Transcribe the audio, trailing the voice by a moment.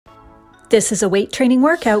This is a weight training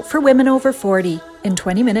workout for women over 40. In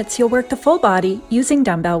 20 minutes, you'll work the full body using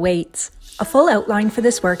dumbbell weights. A full outline for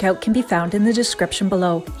this workout can be found in the description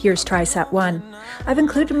below. Here's Triset ONE. I've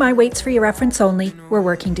included my weights for your reference only. We're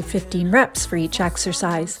working to 15 reps for each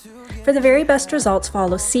exercise. For the very best results,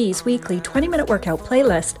 follow Cee's weekly 20-minute workout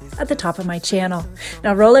playlist at the top of my channel.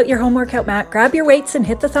 Now roll out your home workout mat, grab your weights, and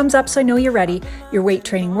hit the thumbs up so I know you're ready. Your weight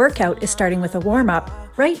training workout is starting with a warm-up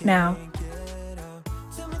right now.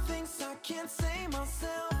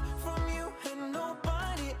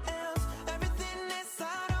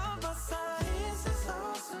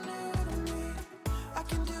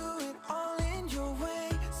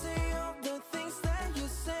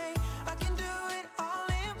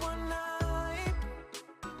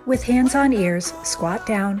 With hands on ears, squat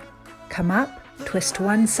down, come up, twist to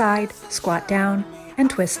one side, squat down, and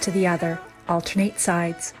twist to the other. Alternate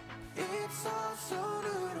sides.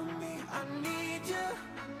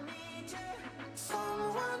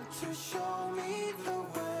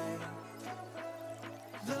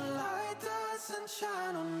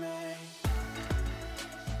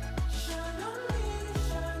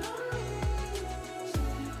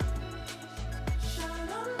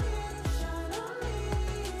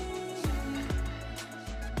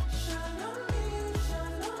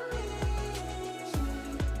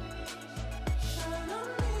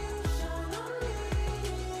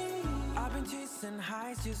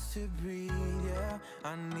 Just to breathe, yeah,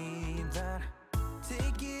 I need that.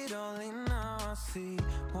 Take it all in now, I see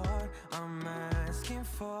what I'm asking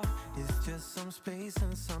for is just some space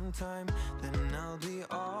and some time, then I'll be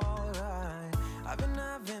alright. I've been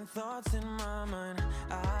having thoughts in my mind,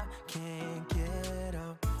 I can't get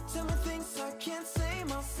up. Tell me things I can't say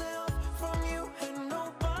myself, from you and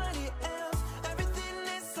nobody else. Everything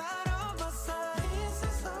inside of my sight, this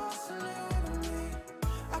is all so new to me.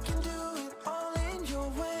 I can do it all in your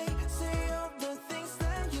way. Say all the things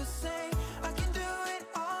that you say. I can do it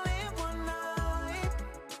all in one night.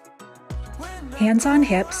 Hands on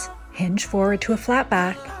hips, hinge forward to a flat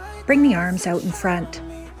back, bring the arms out in front.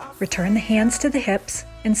 Return the hands to the hips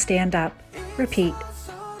and stand up. Repeat.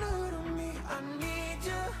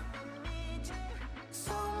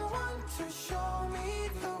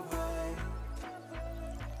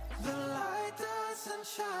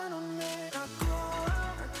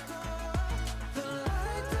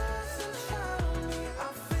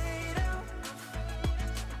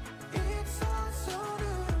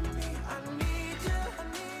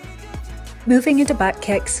 Moving into butt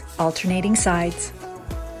kicks, alternating sides.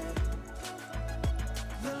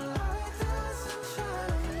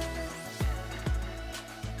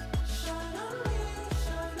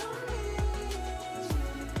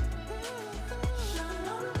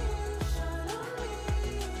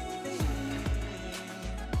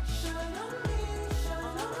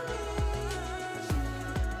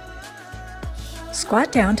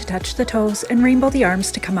 Squat down to touch the toes and rainbow the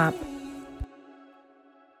arms to come up.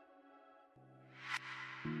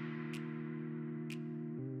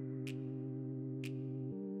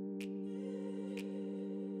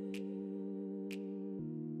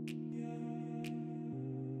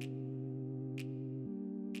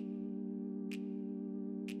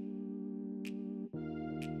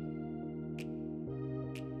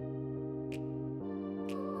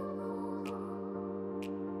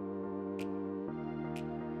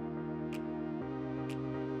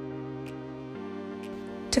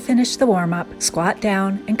 To finish the warm-up, squat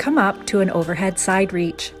down and come up to an overhead side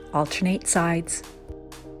reach. Alternate sides.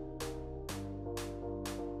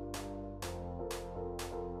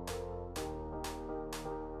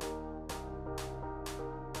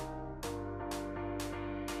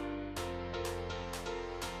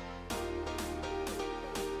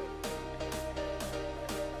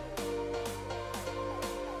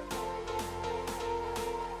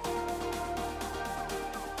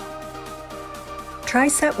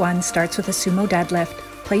 Triset ONE starts with a sumo deadlift.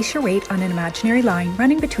 Place your weight on an imaginary line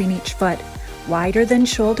running between each foot. Wider than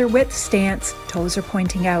shoulder width stance, toes are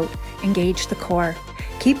pointing out. Engage the core.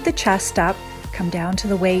 Keep the chest up, come down to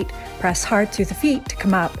the weight, press hard through the feet to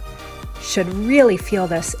come up. Should really feel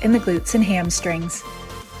this in the glutes and hamstrings.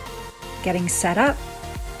 Getting set up,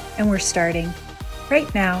 and we're starting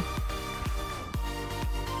right now.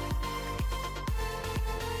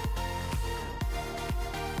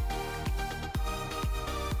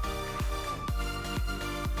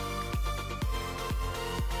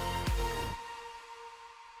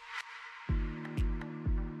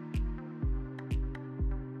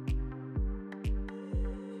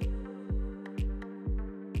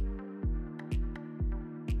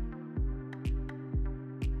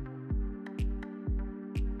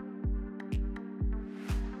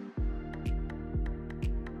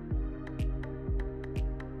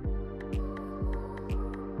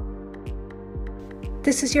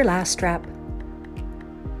 This is your last rep.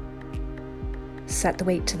 Set the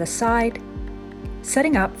weight to the side,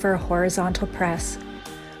 setting up for a horizontal press.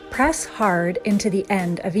 Press hard into the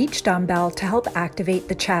end of each dumbbell to help activate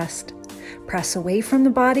the chest. Press away from the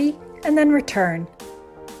body and then return.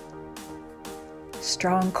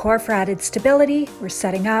 Strong core for added stability. We're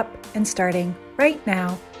setting up and starting right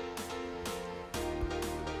now.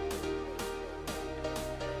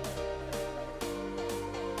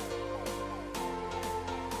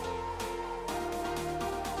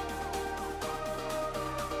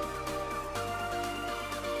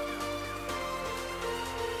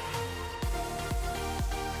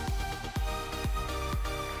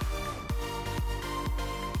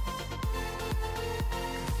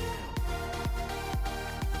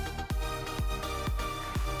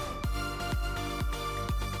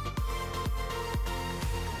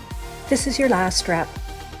 This is your last rep.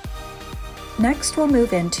 Next, we'll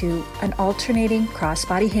move into an alternating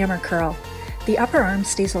crossbody hammer curl. The upper arm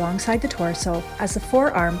stays alongside the torso as the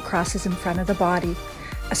forearm crosses in front of the body.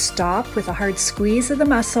 A stop with a hard squeeze of the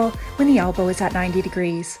muscle when the elbow is at 90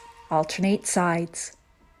 degrees. Alternate sides.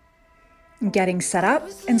 Getting set up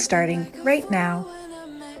and starting right now.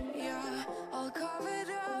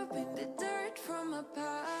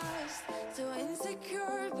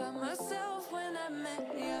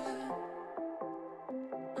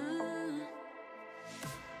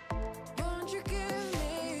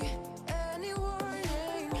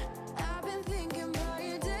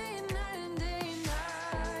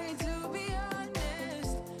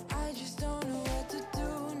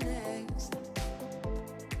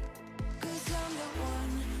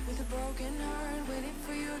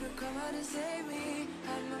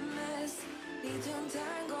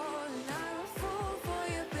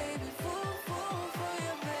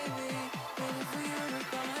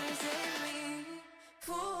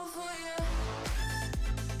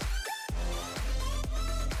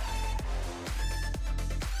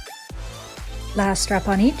 Last rep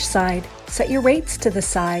on each side. Set your weights to the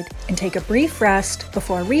side and take a brief rest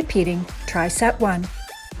before repeating Triset ONE.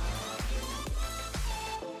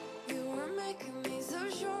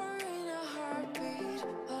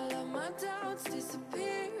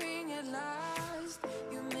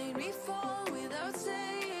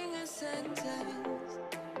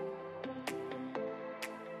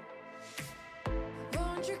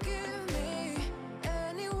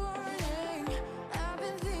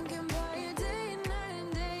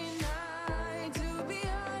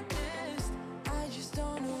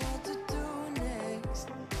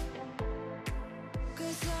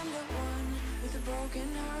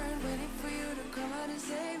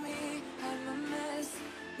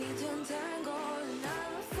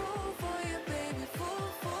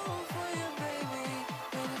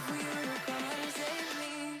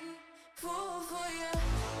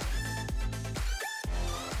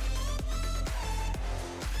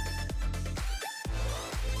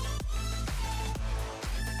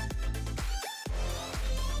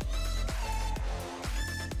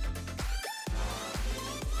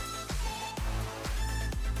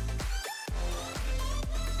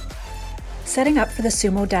 Setting up for the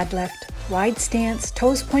Sumo deadlift. Wide stance,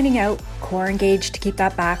 toes pointing out, core engaged to keep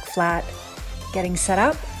that back flat. Getting set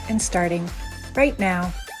up and starting right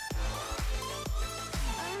now.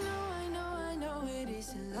 I know it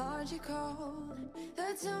isn't logical.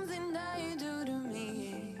 That's something that you do to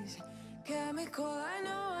me is chemical. I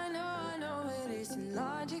know it isn't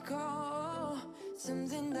logical.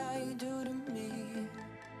 Something that you do to me.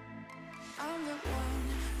 I'm the one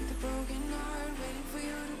with a broken heart, waiting for you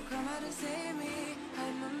to come out and save me.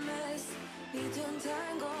 I'm a mess, need to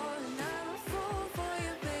untangle, and I'm a fool for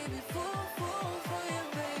you, baby, fool for you,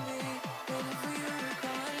 baby. Waiting for you to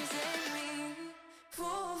come out and save me,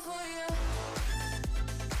 fool for you.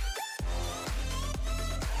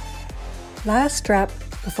 Last rep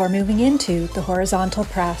before moving into the horizontal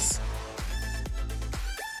press.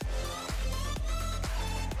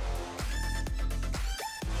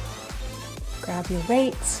 Grab your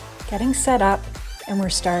weights, getting set up, and we're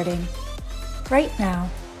starting right now.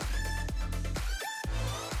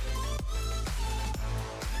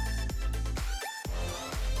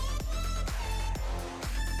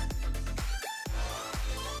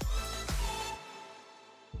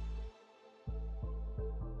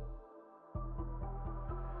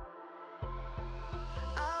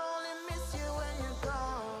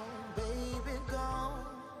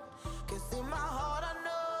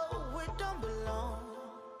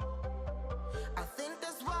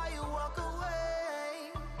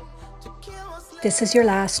 This is your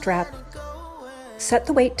last rep. Set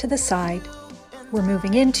the weight to the side. We're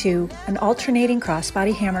moving into an alternating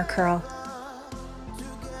crossbody hammer curl.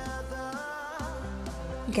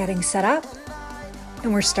 Getting set up,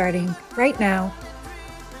 and we're starting right now.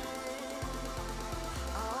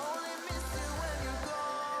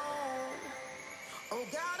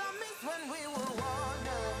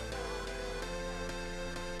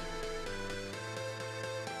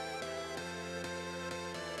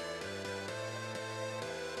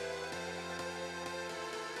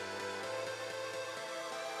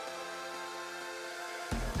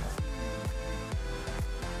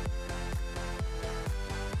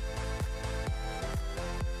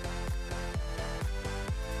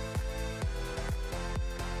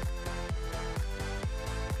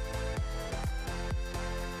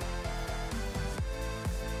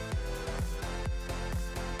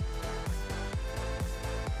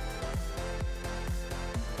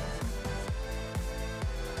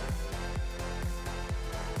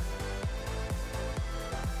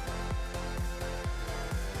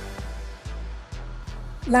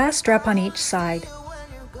 Last rep on each side.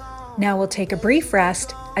 Now we'll take a brief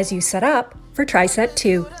rest as you set up for Triset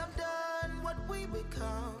 2.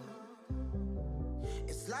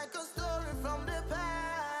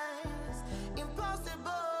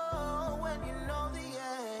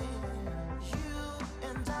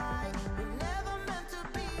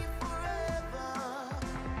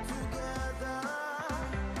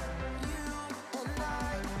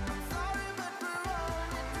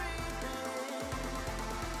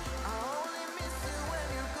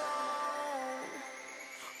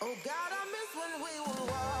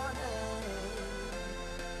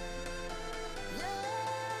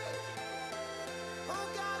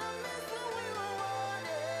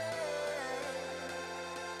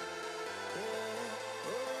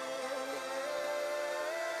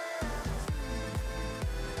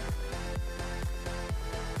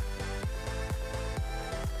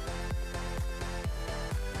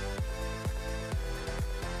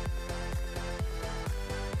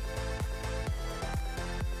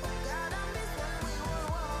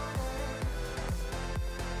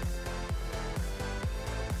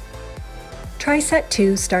 Triset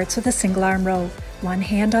 2 starts with a single arm row. One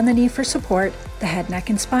hand on the knee for support, the head,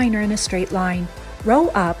 neck, and spine are in a straight line. Row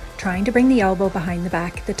up, trying to bring the elbow behind the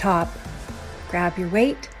back at the top. Grab your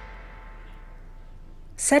weight,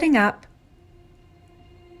 setting up,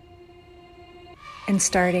 and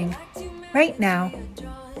starting right now.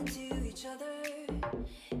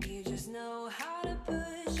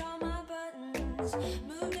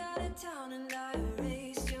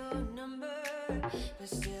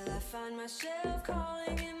 Myself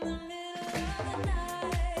calling in the middle of the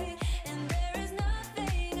night, and there is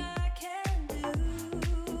nothing I can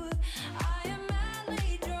do. I am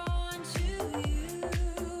madly drawn to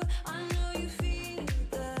you. I know you feel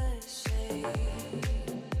the same.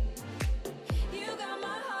 You got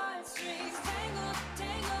my heartstrings tangled,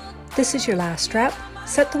 tangled. This is your last rep.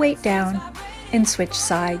 Set the weight down and switch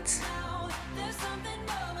sides.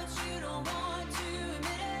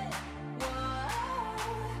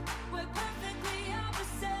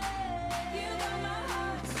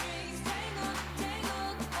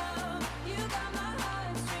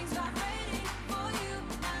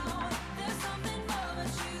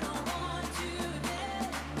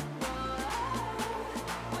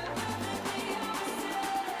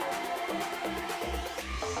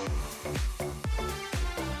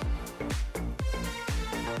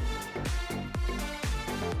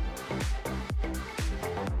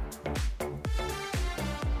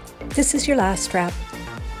 This is your last rep.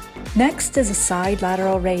 Next is a side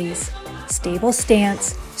lateral raise. Stable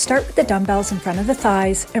stance. Start with the dumbbells in front of the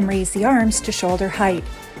thighs and raise the arms to shoulder height.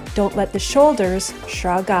 Don't let the shoulders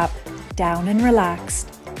shrug up, down and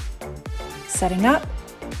relaxed. Setting up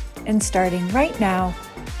and starting right now.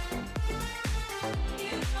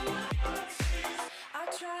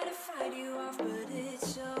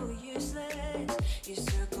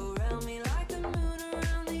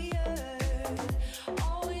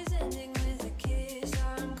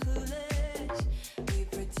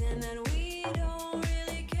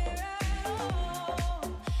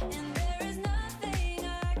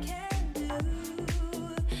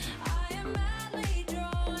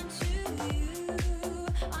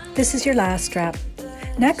 This is your last rep.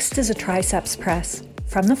 Next is a triceps press.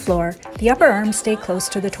 From the floor, the upper arms stay close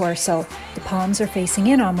to the torso, the palms are facing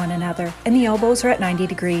in on one another, and the elbows are at 90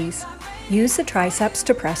 degrees. Use the triceps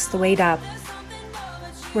to press the weight up.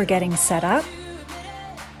 We're getting set up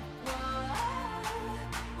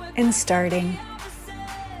and starting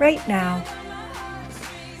right now.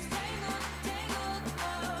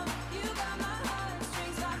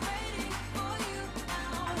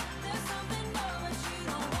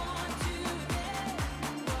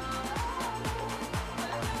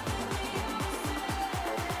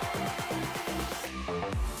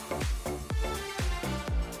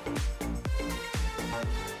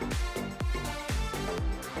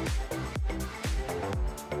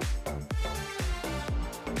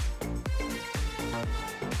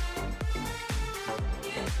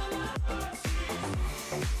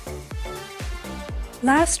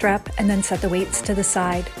 Last rep, and then set the weights to the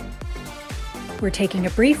side. We're taking a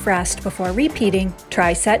brief rest before repeating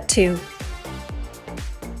Triset 2.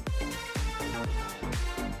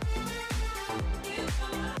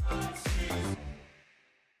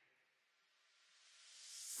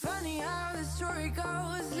 Funny how the story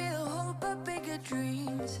goes, little hope but bigger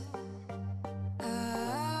dreams.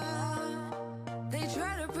 They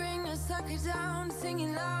try to bring a sucker down,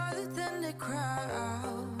 singing louder than the crowd.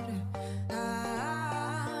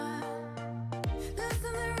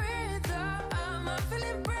 Listen the rhythm, I'm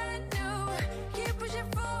feeling brand new. Keep pushing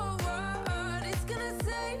forward, it's gonna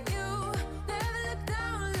save you. Never look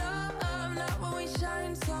down, love, not when we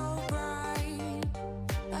shine so bright.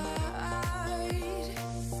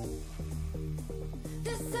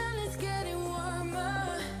 The sun is getting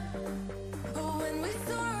warmer, but when we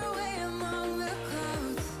soar away among the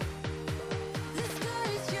clouds, the sky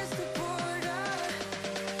is just a border,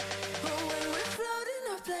 but when we're floating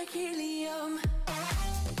up like helium.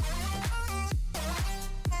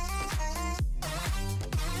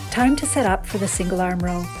 Time to set up for the single arm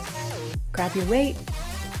row. Grab your weight,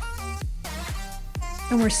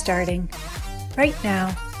 and we're starting right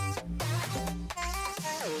now.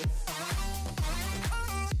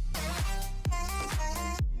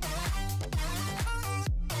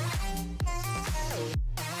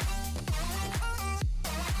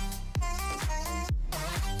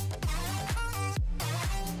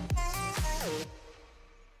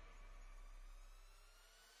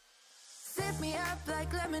 Set me up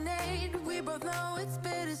like lemonade, we both know it's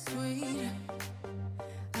bittersweet.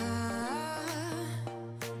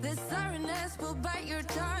 The sorrowness will bite your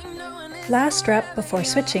tongue, no one is Last rep before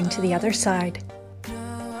switching to the other side.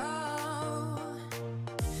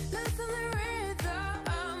 Listen the rhythm,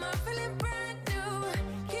 I'm feeling brand new.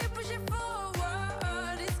 Keep pushing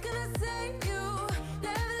forward, it's gonna save you.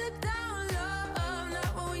 Never look down, love,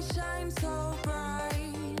 not when we shine so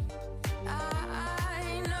bright.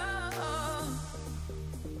 I know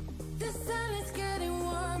the sun is getting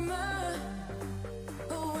warmer,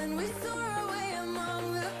 but when we soar away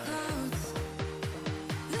among the clouds,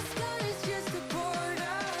 the sky is just a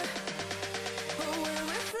border, but when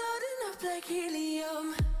we're floating up like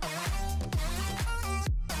helium.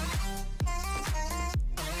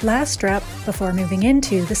 Last rep before moving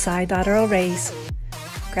into the side lateral raise.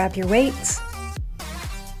 Grab your weights.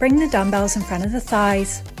 Bring the dumbbells in front of the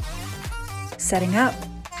thighs. Setting up.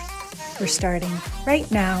 We're starting right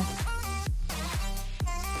now.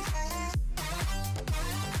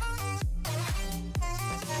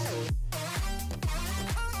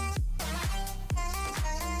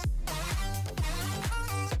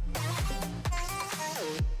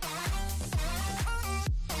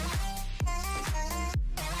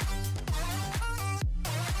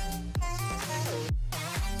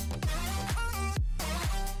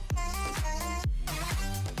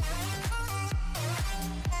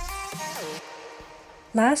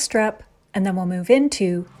 Last rep, and then we'll move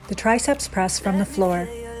into the triceps press from the floor.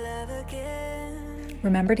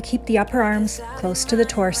 Remember to keep the upper arms close to the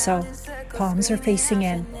torso. Palms are facing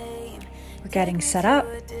in. We're getting set up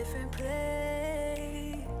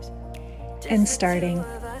and starting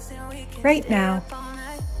right now.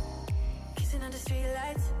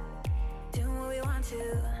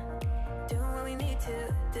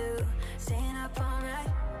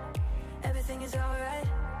 Everything is alright.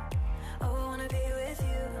 Oh, I wanna be with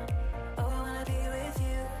you. Oh, I wanna be with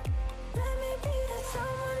you. Let me be that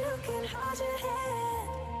someone who can hold your hand.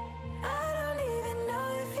 I don't even know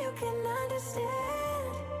if you can understand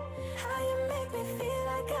how you make me feel.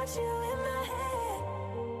 I got you in my head.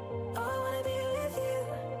 Oh, I wanna be with you.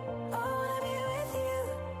 Oh, I wanna be with you.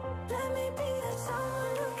 Let me be that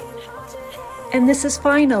someone who can hold your hand. And this is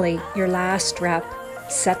finally your last rep.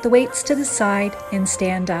 Set the weights to the side and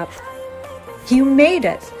stand up. You made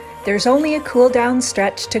it! There's only a cool down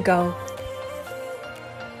stretch to go.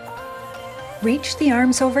 Reach the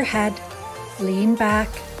arms overhead, lean back,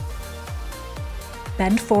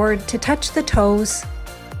 bend forward to touch the toes,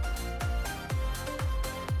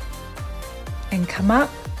 and come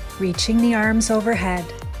up, reaching the arms overhead.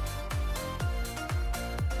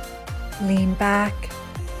 Lean back,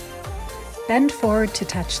 bend forward to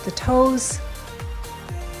touch the toes,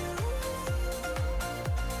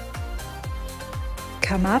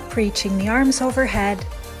 come up, reaching the arms overhead,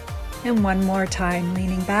 and one more time,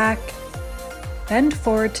 leaning back, bend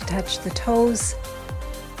forward to touch the toes,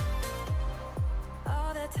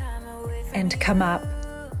 and come up.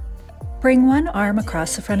 Bring one arm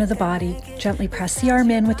across the front of the body. Gently press the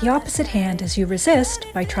arm in with the opposite hand as you resist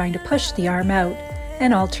by trying to push the arm out,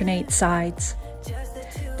 and alternate sides.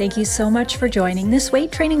 Thank you so much for joining this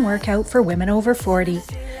weight training workout for women over 40.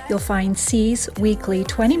 You'll find CEE's weekly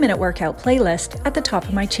 20-minute workout playlist at the top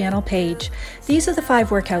of my channel page. These are the 5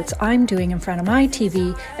 workouts I'm doing in front of my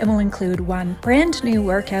TV and will include one brand new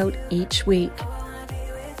workout each week.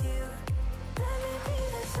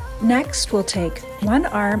 Next, we'll take one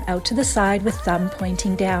arm out to the side with thumb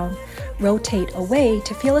pointing down. Rotate away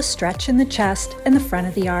to feel a stretch in the chest and the front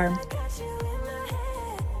of the arm.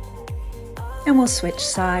 And we'll switch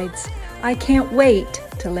sides. I can't wait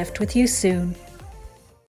to lift with you soon.